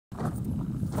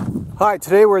Hi,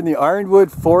 today we're in the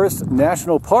Ironwood Forest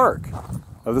National Park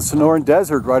of the Sonoran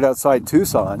Desert right outside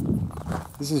Tucson.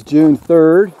 This is June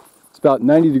 3rd. It's about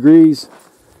 90 degrees.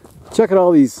 Check out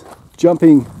all these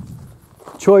jumping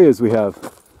chollas we have.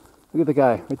 Look at the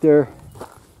guy right there.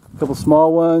 A couple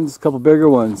small ones, a couple bigger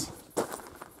ones.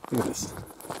 Look at this.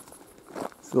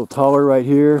 It's a little taller right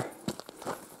here.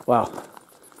 Wow.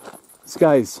 This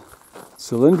guy's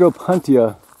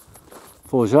Cylindropuntia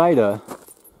fulgida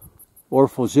or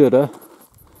fulgida.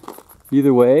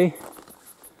 Either way.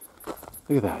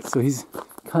 Look at that. So he's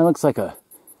kind of looks like a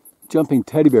jumping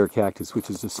teddy bear cactus, which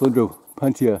is the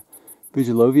Cylindropuntia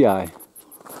fulgida.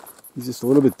 He's just a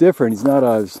little bit different. He's not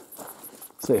as,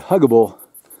 say, huggable.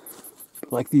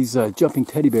 But like these jumping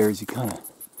teddy bears, you kind of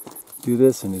do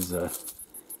this, and his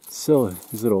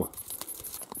little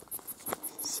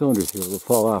cylinders here will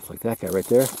fall off like that guy right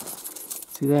there.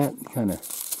 See that? He kind of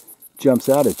jumps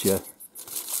out at you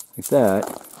like that,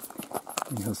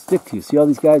 and he'll stick to you. See all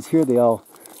these guys here? They all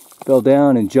fell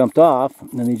down and jumped off,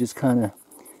 and then they just kind of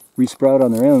resprout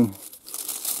on their own.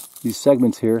 These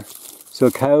segments here. So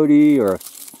a coyote or a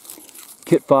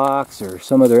kit fox or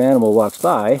some other animal walks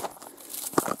by,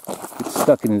 gets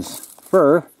stuck in his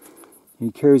fur, and he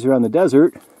carries around the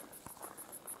desert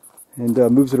and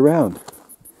moves it around.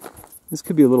 This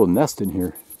could be a little nest in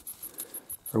here,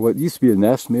 or what used to be a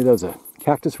nest. Maybe that was a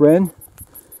cactus wren.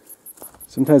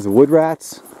 Sometimes the wood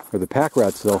rats or the pack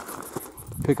rats, they'll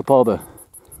pick up all the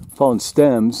fallen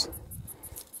stems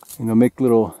and they'll make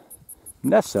little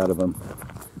nests out of them,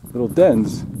 little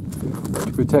dens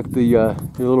to protect their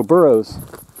little burrows.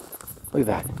 Look at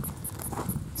that.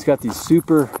 It's got these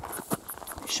super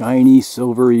shiny,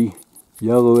 silvery,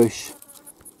 yellowish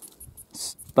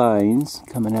spines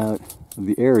coming out of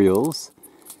the areoles.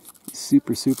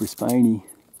 Super spiny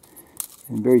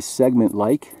and very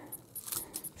segment-like.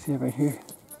 See that right here?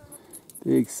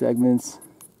 Big segments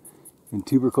and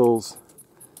tubercles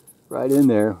right in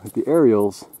there with the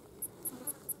areoles.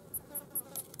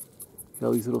 Got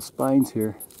all these little spines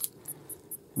here.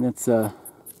 And that's kind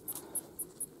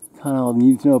of all you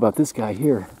need to know about this guy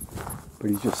here.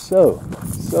 But he's just so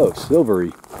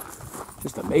silvery.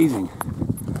 Just amazing.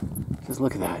 Just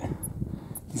look at that.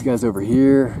 These guys over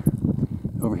here,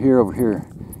 over here, over here.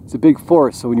 It's a big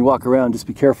forest, so when you walk around, just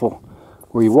be careful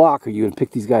where you walk, or you're going to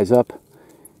pick these guys up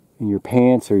in your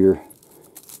pants or your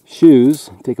shoes,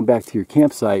 take them back to your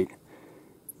campsite,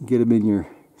 and get them in your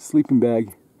sleeping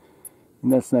bag,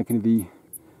 and that's not going to be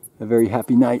a very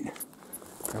happy night.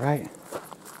 All right,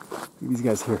 look at these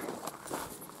guys here.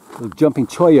 The jumping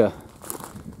cholla,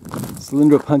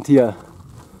 Cylindropuntia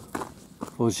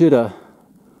fulgida,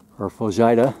 or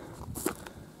fulgida.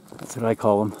 That's what I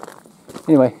call them.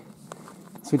 Anyway,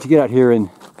 that's what you get out here in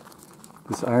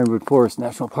this Ironwood Forest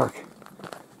National Park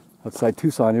outside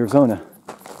Tucson, Arizona.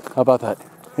 How about that?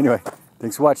 Anyway,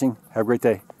 thanks for watching. Have a great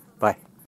day.